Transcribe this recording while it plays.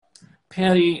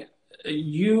Patty,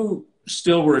 you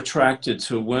still were attracted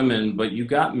to women, but you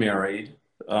got married.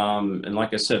 And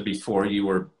like I said before, you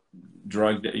were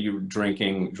drugged, you were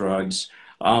drinking drugs.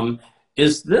 Um,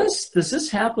 does this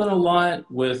happen a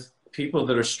lot with people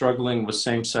that are struggling with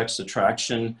same-sex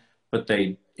attraction, but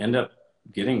they end up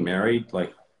getting married,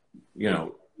 like, you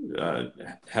know, uh,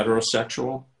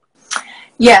 heterosexual?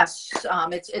 Yes,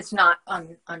 it's not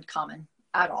uncommon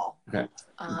at all. Okay.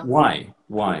 Um, Why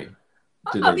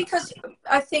do they? because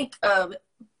I think,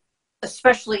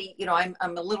 especially, I'm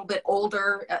a little bit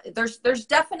older. There's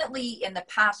definitely in the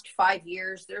past 5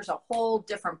 years, there's a whole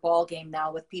different ball game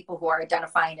now with people who are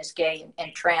identifying as gay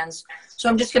and trans. So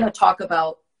I'm just going to talk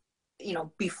about,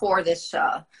 before this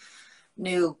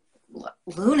new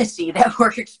lunacy that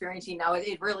we're experiencing now.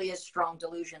 It really is strong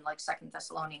delusion, like Second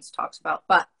Thessalonians talks about.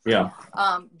 But Yeah.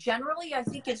 generally, I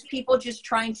think it's people just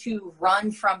trying to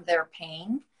run from their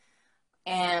pain.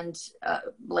 And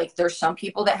like there's some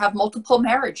people that have multiple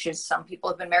marriages. Some people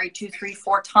have been married 2, 3,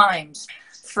 4 times.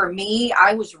 For me,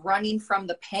 I was running from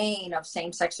the pain of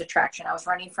same-sex attraction. I was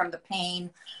running from the pain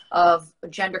of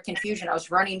gender confusion. I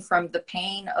was running from the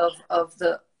pain of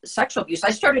the sexual abuse.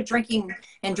 I started drinking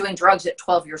and doing drugs at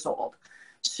 12 years old.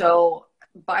 So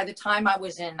by the time I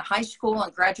was in high school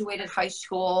and graduated high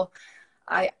school,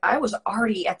 I was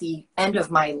already at the end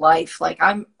of my life. Like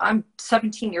I'm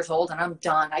 17 years old and I'm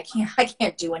done. I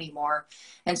can't do anymore.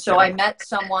 And so I met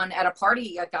someone at a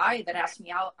party, a guy that asked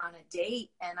me out on a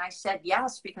date, and I said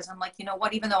yes, because I'm like, you know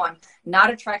what, even though I'm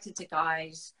not attracted to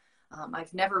guys,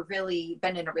 I've never really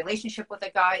been in a relationship with a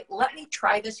guy. Let me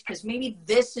try this, because maybe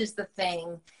this is the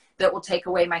thing that will take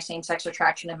away my same-sex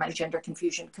attraction and my gender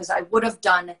confusion, because I would have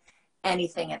done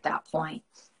anything at that point.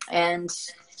 And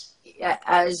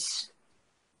as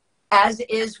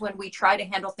is when we try to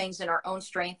handle things in our own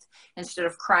strength instead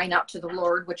of crying out to the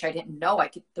Lord, which I didn't know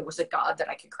there was a God that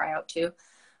I could cry out to.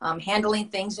 Handling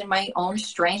things in my own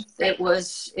strength, it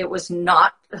was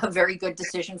not a very good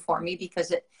decision for me,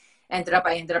 because I ended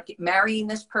up marrying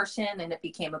this person, and it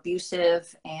became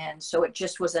abusive. And so it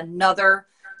just was another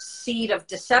seed of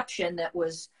deception that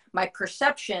was my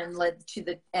perception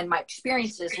and my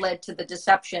experiences led to the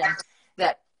deception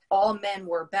that all men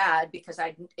were bad, because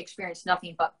I'd experienced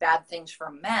nothing but bad things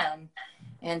from men.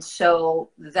 And so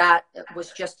that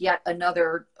was just yet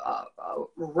another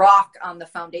rock on the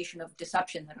foundation of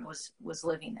deception that I was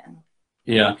living in.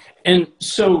 Yeah. And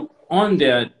so on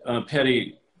that,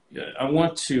 Patty, I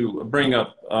want to bring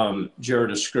up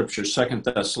Jared of Scripture, 2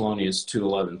 Thessalonians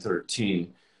 2:11-13.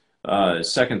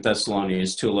 2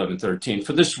 Thessalonians 2:11-13.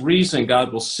 For this reason,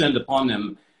 God will send upon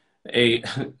them a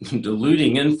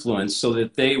deluding influence, so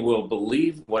that they will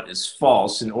believe what is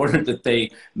false, in order that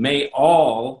they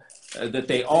all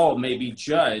may be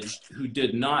judged who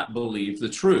did not believe the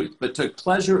truth, but took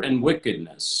pleasure in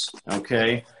wickedness.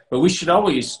 Okay, but we should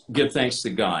always give thanks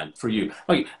to God for you.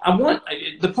 Okay,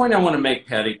 the point I want to make,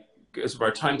 Patty, because of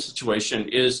our time situation,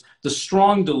 is the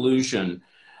strong delusion.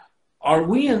 Are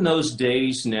we in those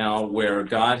days now where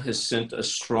God has sent a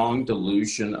strong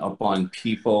delusion upon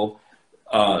people?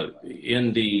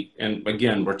 And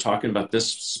again, we're talking about this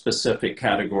specific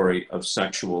category of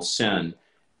sexual sin.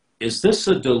 Is this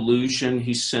a delusion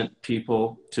he sent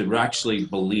people to actually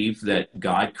believe that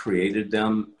God created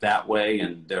them that way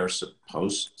and they're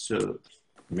supposed to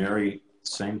marry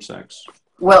same sex?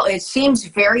 Well, it seems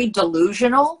very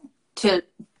delusional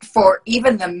for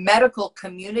even the medical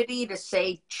community to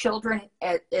say children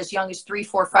as young as 3,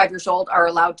 4, 5 years old are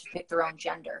allowed to pick their own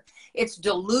gender. It's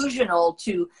delusional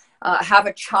to have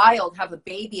a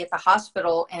baby at the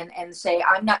hospital and say,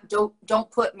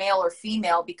 don't put male or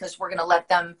female, because we're going to let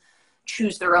them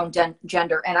choose their own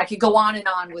gender. And I could go on and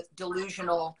on with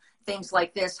delusional things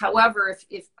like this. However,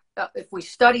 if we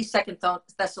study 2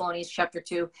 Thessalonians chapter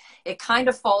 2, it kind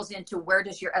of falls into, where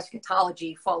does your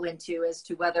eschatology fall into, as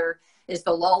to whether is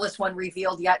the lawless one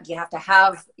revealed yet? Do you have to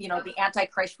have, the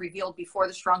Antichrist revealed before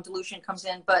the strong delusion comes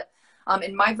in? But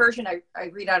in my version, I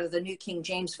read out of the New King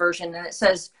James Version, and it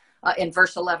says in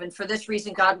verse 11, for this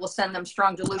reason, God will send them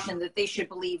strong delusion, that they should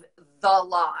believe the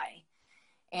lie.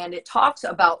 And it talks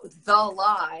about the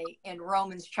lie in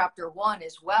Romans chapter 1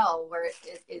 as well, where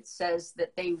it says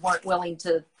that they weren't willing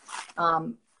to,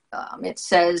 it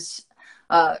says,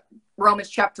 Romans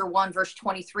chapter 1, verse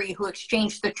 23, who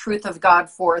exchanged the truth of God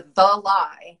for the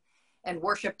lie and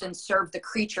worshiped and served the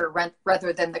creature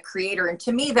rather than the creator. And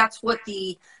to me, that's what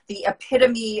the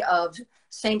epitome of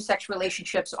same-sex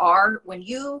relationships are. When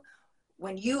you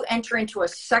enter into a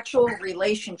sexual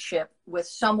relationship with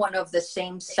someone of the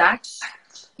same sex,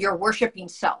 you're worshiping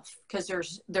self, because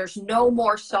there's no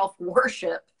more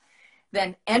self-worship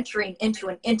than entering into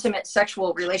an intimate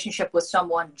sexual relationship with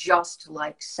someone just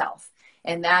like self.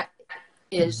 And that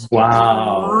is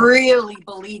Wow. really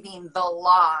believing the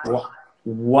lie.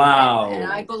 And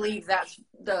I Wow. believe that's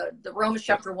the Romans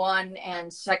chapter 1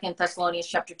 and Second Thessalonians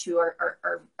chapter 2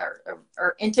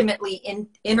 are intimately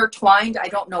intertwined. I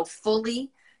don't know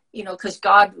fully, because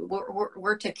God,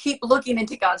 we're to keep looking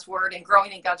into God's word and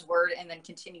growing in God's word, and then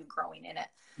continue growing in it.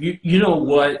 You know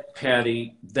what,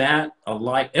 Patti, that a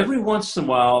light, every once in a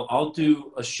while, I'll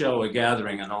do a show, a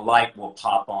gathering, and a light will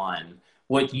pop on.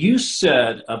 What you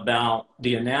said about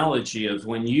the analogy of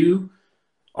when you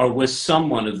are with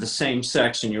someone of the same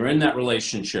sex and you're in that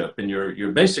relationship and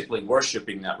you're basically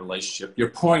worshiping that relationship, you're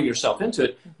pouring yourself into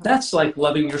it, that's like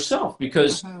loving yourself,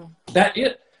 because that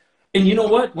it. And you know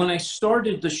what? When I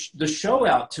started the show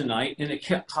out tonight and it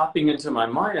kept popping into my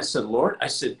mind, I said, Lord, I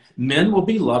said, men will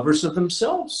be lovers of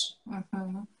themselves,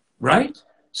 right?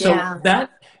 So Yeah.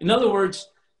 that, in other words,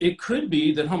 it could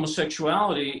be that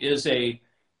homosexuality is a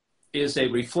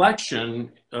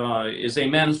reflection, is a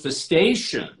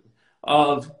manifestation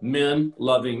of men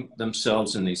loving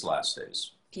themselves in these last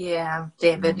days. Yeah,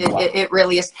 David, Wow. it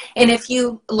really is. And if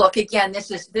you look again, this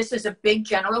is a big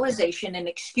generalization, and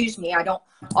excuse me, I don't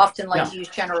often like to use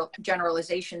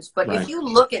generalizations, but if Right. you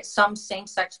look at some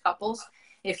same-sex couples,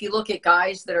 if you look at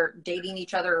guys that are dating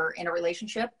each other or in a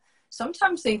relationship,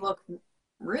 sometimes they look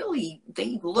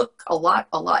a lot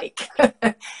alike.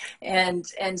 and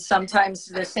sometimes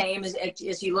the same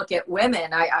as you look at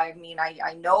women. I mean,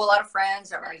 I know a lot of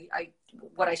friends, or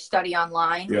what I study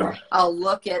online, Yeah. I'll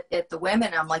look at the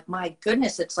women. I'm like, my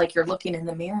goodness, it's like you're looking in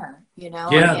the mirror,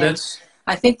 Yeah, and that's.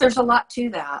 I think there's a lot to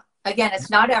that. Again, it's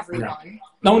not everyone.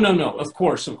 No, no, no. Of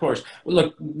course, of course.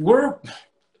 Look,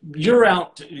 you're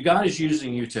out. God is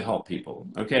using you to help people.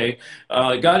 Okay,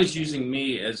 God is using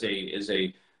me as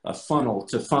a funnel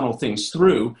to funnel things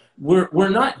through. We're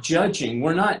not judging.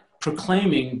 We're not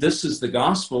proclaiming this is the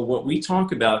gospel. What we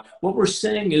talk about, what we're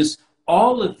saying is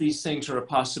all of these things are a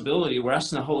possibility. We're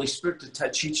asking the Holy Spirit to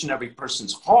touch each and every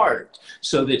person's heart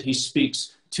so that He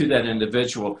speaks to that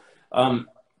individual.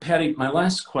 Patti, my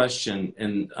last question,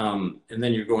 and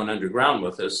then you're going underground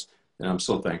with us, and I'm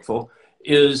so thankful,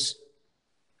 is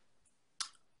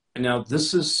now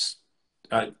this is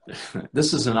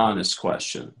this is an honest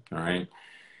question, all right?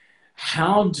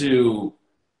 How do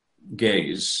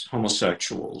gays,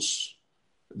 homosexuals,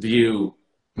 view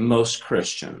most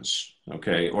Christians,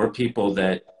 okay, or people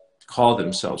that call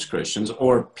themselves Christians,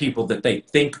 or people that they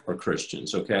think are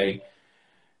Christians, okay?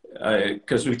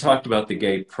 Because we talked about the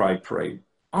gay pride parade.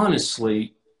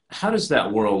 Honestly, how does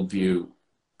that world view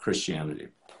Christianity?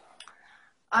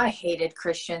 I hated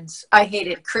Christians. I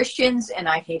hated Christians, and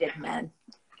I hated men.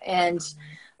 And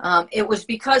it was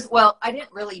because, well, I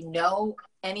didn't really know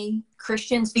any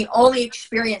Christians. The only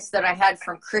experience that I had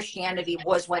from Christianity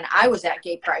was when I was at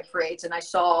gay pride parades and I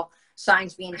saw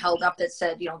signs being held up that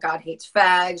said, God hates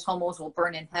fags, homos will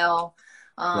burn in hell.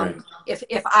 Right.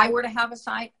 If I were to have a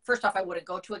sign, first off, I wouldn't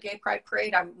go to a gay pride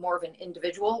parade. I'm more of an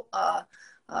individual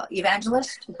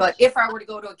evangelist. But if I were to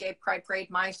go to a gay pride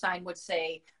parade, my sign would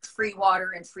say free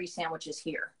water and free sandwiches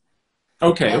here.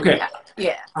 Okay, And, okay.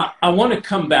 yeah. I want to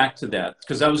come back to that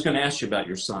because I was going to ask you about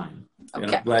your sign. And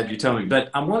Okay. I'm glad you told me. But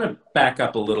I want to back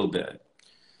up a little bit.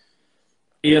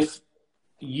 If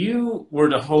you were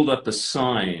to hold up a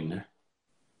sign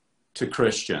to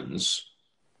Christians,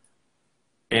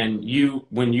 and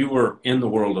when you were in the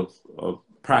world of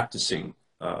practicing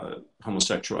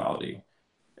homosexuality,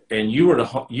 and you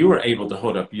were able to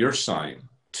hold up your sign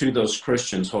to those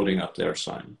Christians holding up their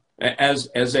sign as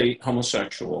a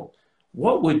homosexual,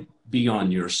 what would be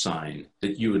on your sign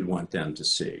that you would want them to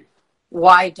see?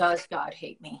 Why does God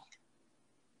hate me?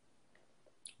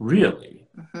 Really?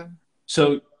 Mm-hmm.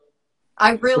 So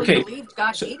I really okay, believed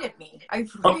God so hated me. I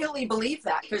oh, really believed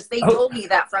that because they oh, told me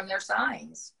that from their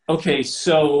signs. okay,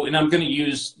 so and I'm going to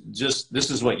use just this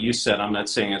is what you said. I'm not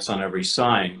saying it's on every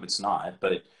sign. It's not,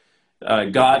 but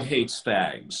God hates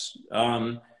fags.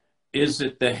 Is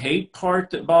it the hate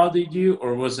part that bothered you,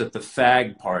 or was it the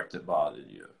fag part that bothered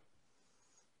you?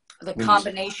 The When you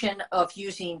combination of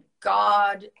using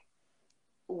God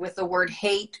with the word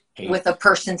hate with a hate,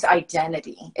 person's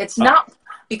identity. It's uh, not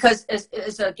because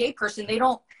as a gay person, they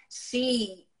don't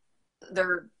see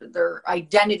their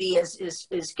identity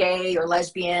as gay or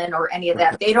lesbian or any of okay,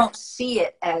 that. They don't see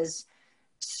it as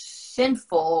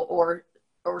sinful or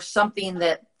something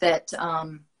that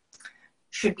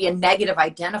should be a negative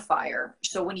identifier.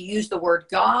 So when you use the word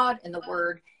God and the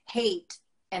word hate,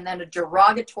 and then a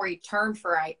derogatory term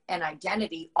for an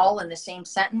identity all in the same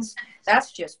sentence,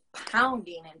 that's just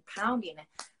pounding and pounding.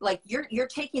 Like you're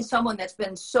taking someone that's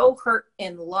been so hurt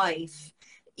in life,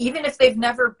 even if they've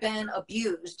never been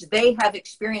abused, they have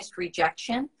experienced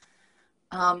rejection.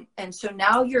 And so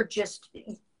now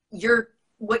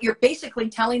what you're basically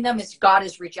telling them is God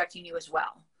is rejecting you as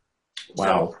well.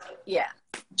 Wow. So, yeah.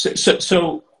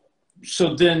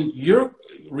 So then your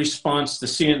response to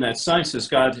seeing that sign says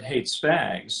God hates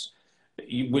fags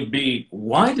would be,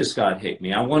 why does God hate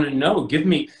me? I want to know. Give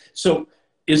me. So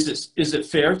is it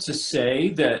fair to say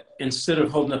that instead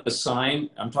of holding up a sign,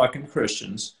 I'm talking to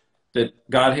Christians, that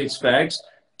God hates fags,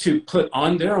 to put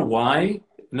on there why?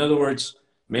 In other words,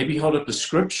 maybe hold up a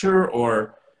scripture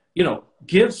or,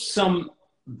 give some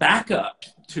backup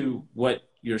to what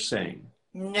you're saying.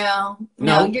 No.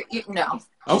 No? No.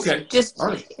 Okay. Just All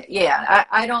right. yeah.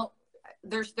 I don't.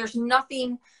 There's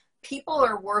nothing. People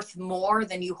are worth more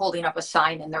than you holding up a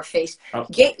sign in their face. Oh,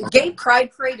 Gay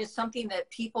Pride Parade is something that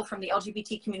people from the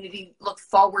LGBT community look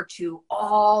forward to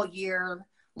all year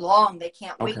long. They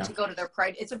can't wait to go to their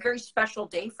Pride. It's a very special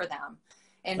day for them.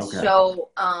 And so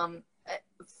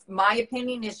my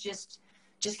opinion is just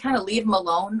kind of leave them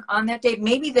alone on that day.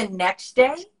 Maybe the next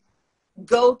day,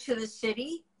 go to the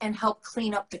city and help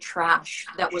clean up the trash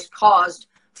that was caused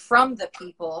from the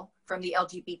people from the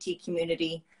LGBT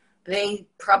community. They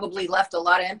probably left a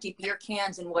lot of empty beer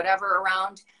cans and whatever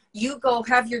around. You go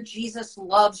have your Jesus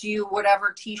loves you,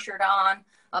 whatever t-shirt on,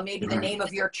 maybe the name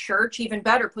of your church, even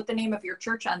better, put the name of your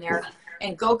church on there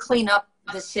and go clean up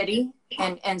the city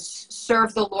and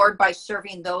serve the Lord by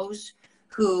serving those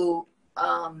who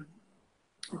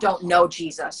don't know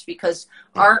Jesus, because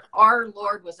our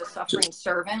Lord was a suffering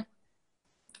servant.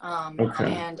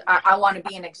 And I want to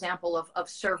be an example of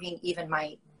serving even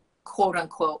my quote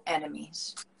unquote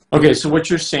enemies. Okay, so what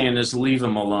you're saying is leave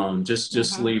them alone.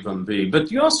 Just leave them be.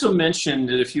 But you also mentioned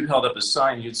that if you held up a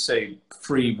sign, you'd say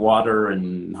free water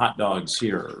and hot dogs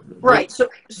here. Right. So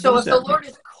if the Lord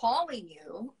is calling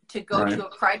you to go to a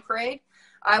Pride Parade,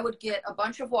 I would get a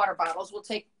bunch of water bottles. We'll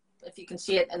take, if you can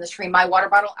see it in the screen, my water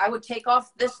bottle. I would take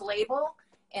off this label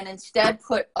and instead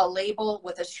put a label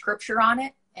with a scripture on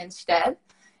it instead.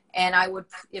 And I would,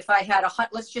 if I had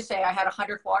let's just say I had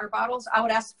 100 water bottles, I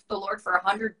would ask the Lord for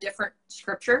 100 different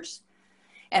scriptures.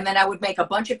 And then I would make a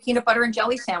bunch of peanut butter and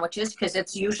jelly sandwiches, because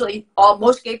it's usually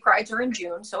most gay prides are in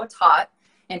June, so it's hot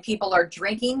and people are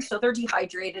drinking, so they're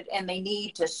dehydrated and they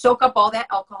need to soak up all that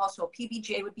alcohol. So a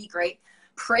PBJ would be great.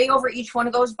 Pray over each one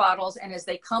of those bottles, and as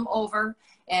they come over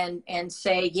and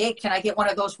say, "Yay, can I get one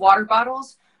of those water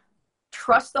bottles?"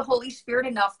 Trust the Holy Spirit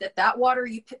enough that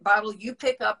bottle you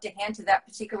pick up to hand to that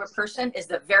particular person is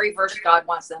the very verse God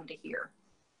wants them to hear.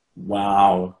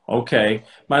 Wow. Okay.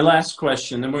 My last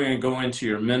question, then we're going to go into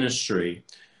your ministry.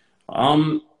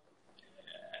 I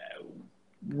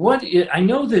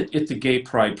know that at the Gay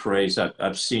Pride Parades,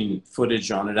 I've seen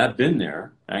footage on it. I've been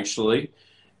there, actually.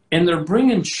 And they're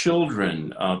bringing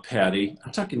children, Patti.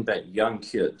 I'm talking about young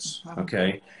kids,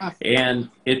 okay? And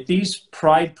at these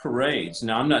pride parades,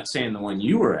 now I'm not saying the one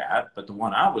you were at, but the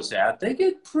one I was at, they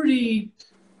get pretty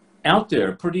out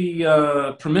there, pretty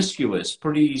promiscuous,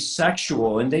 pretty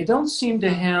sexual, and they don't seem to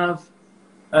have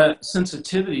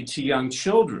sensitivity to young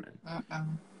children.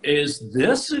 Is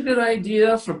this a good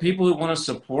idea for people who want to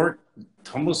support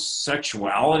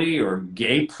homosexuality or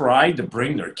gay pride to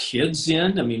bring their kids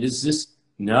in? I mean, is this...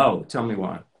 No, tell me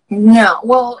why. No,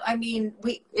 well, I mean,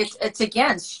 it's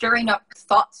again stirring up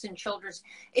thoughts in children's.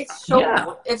 It's so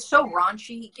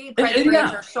raunchy. Gay pride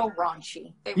parades are so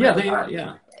raunchy. They really are.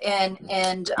 Yeah.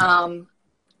 And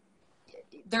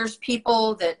there's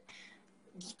people that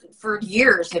for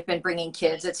years have been bringing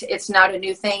kids. It's not a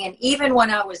new thing. And even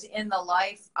when I was in the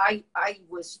life, I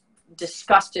was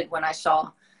disgusted when I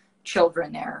saw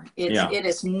children there. It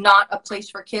is not a place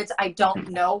for kids. I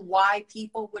don't know why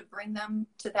people would bring them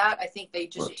to that. I think they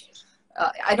just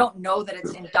I don't know that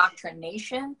it's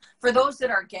indoctrination. For those that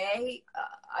are gay,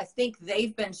 I think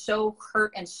they've been so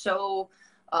hurt and so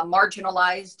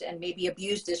marginalized and maybe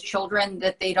abused as children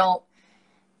that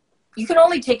you can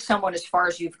only take someone as far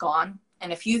as you've gone.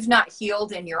 And if you've not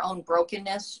healed in your own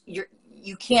brokenness,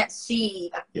 you can't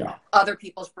see other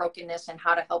people's brokenness and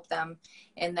how to help them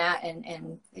in that.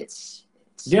 And it's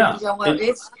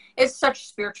such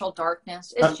spiritual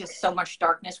darkness. It's just so much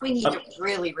darkness. We need to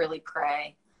really, really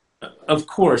pray. Of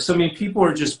course. I mean, people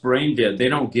are just brain dead. They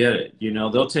don't get it.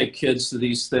 They'll take kids to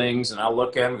these things, and I'll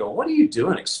look at them and go, what are you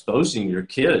doing exposing your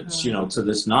kids, to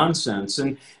this nonsense?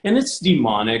 And it's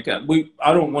demonic.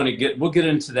 We'll get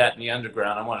into that in the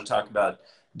underground. I want to talk about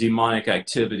demonic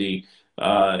activity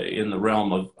in the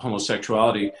realm of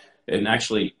homosexuality. and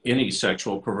actually any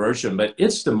sexual perversion, but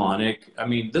it's demonic. I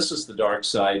mean, this is the dark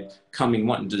side coming,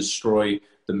 wanting to destroy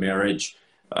the marriage,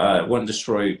 wanting to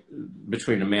destroy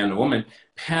between a man and a woman.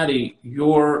 Patti,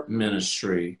 your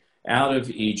ministry, Out of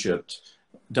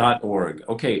Egypt.org.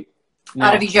 Okay.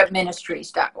 Now,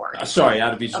 OutofEgyptMinistries.org. Sorry,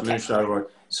 Out of Egypt.org.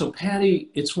 So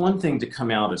Patti, it's one thing to come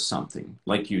out of something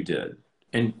like you did,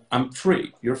 and I'm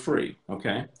free, you're free,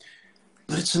 okay?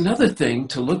 But it's another thing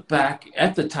to look back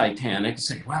at the Titanic and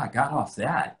say, wow, I got off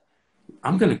that.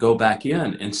 I'm going to go back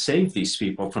in and save these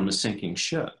people from a sinking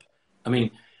ship. I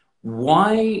mean,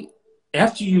 why,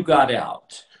 after you got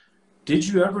out, did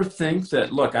you ever think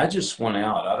that, look, I just want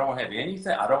out. I don't have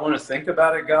anything. I don't want to think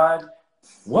about it, God.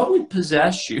 What would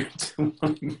possess you to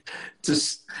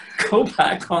go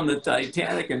back on the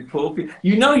Titanic and pull people?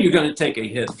 You know you're going to take a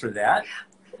hit for that.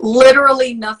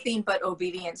 Literally nothing but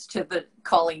obedience to the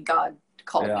calling God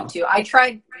called me to. I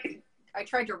tried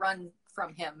to run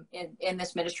from him in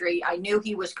this ministry. I knew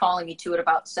he was calling me to it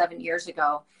about 7 years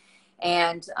ago.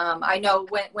 And I know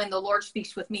when the Lord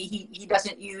speaks with me, he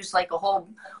doesn't use like a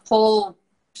whole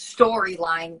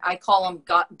storyline. I call them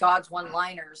God's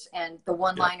one-liners. And the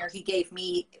one-liner he gave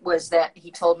me was that he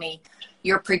told me,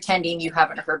 "You're pretending you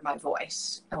haven't heard my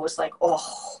voice." I was like,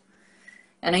 oh.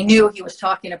 And I knew he was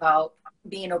talking about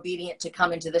being obedient to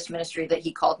come into this ministry that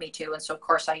he called me to. And so, of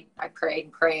course, I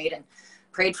prayed and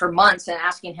prayed for months and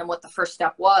asking him what the first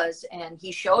step was. And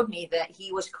he showed me that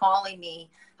he was calling me,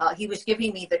 he was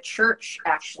giving me the church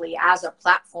actually as a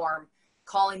platform,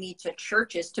 calling me to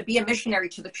churches, to be a missionary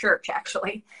to the church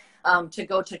actually, to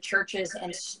go to churches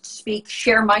and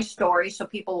share my story so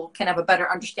people can have a better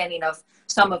understanding of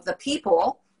some of the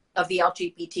people of the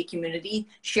LGBT community,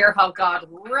 share how God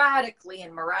radically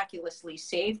and miraculously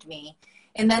saved me,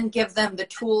 and then give them the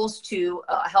tools to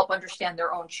help understand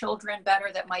their own children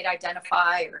better that might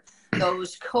identify, or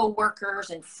those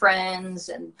co-workers and friends,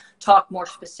 and talk more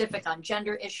specific on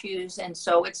gender issues. And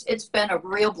so it's been a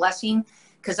real blessing,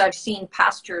 because I've seen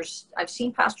pastors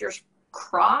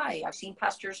cry. I've seen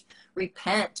pastors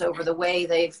repent over the way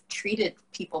they've treated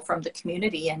people from the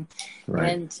community. And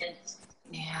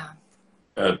yeah.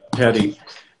 Patti,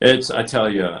 I tell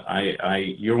you,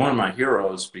 you're one of my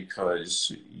heroes, because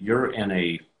you're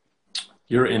in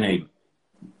the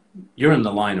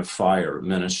line of fire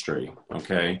ministry,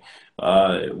 okay?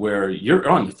 Where you're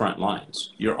on the front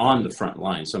lines. You're on the front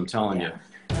lines, I'm telling you.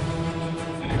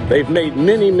 They've made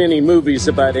many, many movies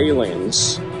about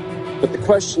aliens, but the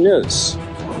question is,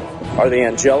 are they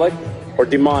angelic or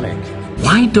demonic?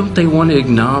 Why don't they want to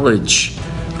acknowledge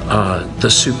the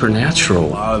supernatural?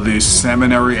 The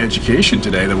seminary education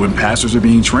today, that when pastors are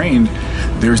being trained,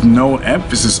 there's no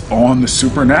emphasis on the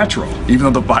supernatural,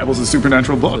 even though the Bible's a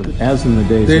supernatural book. As in the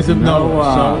days of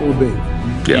Noah, so it will be.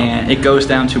 Yeah. And it goes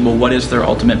down to, well, what is their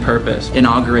ultimate purpose?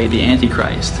 Inaugurate the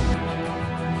Antichrist.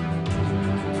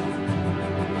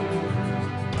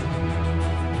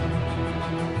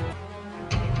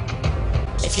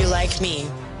 If you're like me,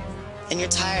 and you're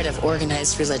tired of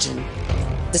organized religion,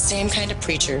 the same kind of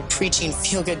preacher preaching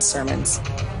feel-good sermons,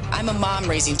 I'm a mom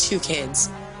raising 2 kids,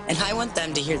 and I want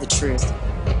them to hear the truth.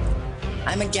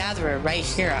 I'm a gatherer right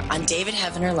here on David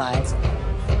Heavener Live,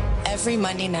 every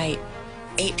Monday night,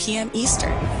 8 p.m.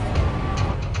 Eastern,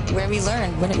 where we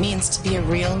learn what it means to be a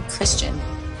real Christian,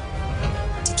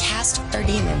 to cast our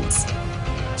demons,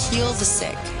 heal the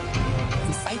sick,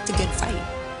 and fight the good fight.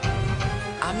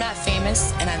 I'm not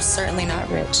famous, and I'm certainly not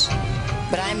rich,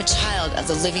 but I am a child of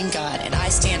the living God, and I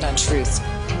stand on truth.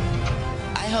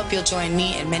 I hope you'll join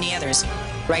me and many others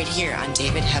right here on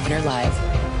David Heavener Live,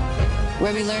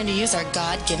 where we learn to use our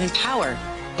God-given power.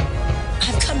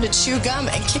 I've come to chew gum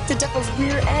and kick the devil's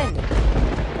rear end,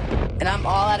 and I'm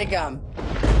all out of gum.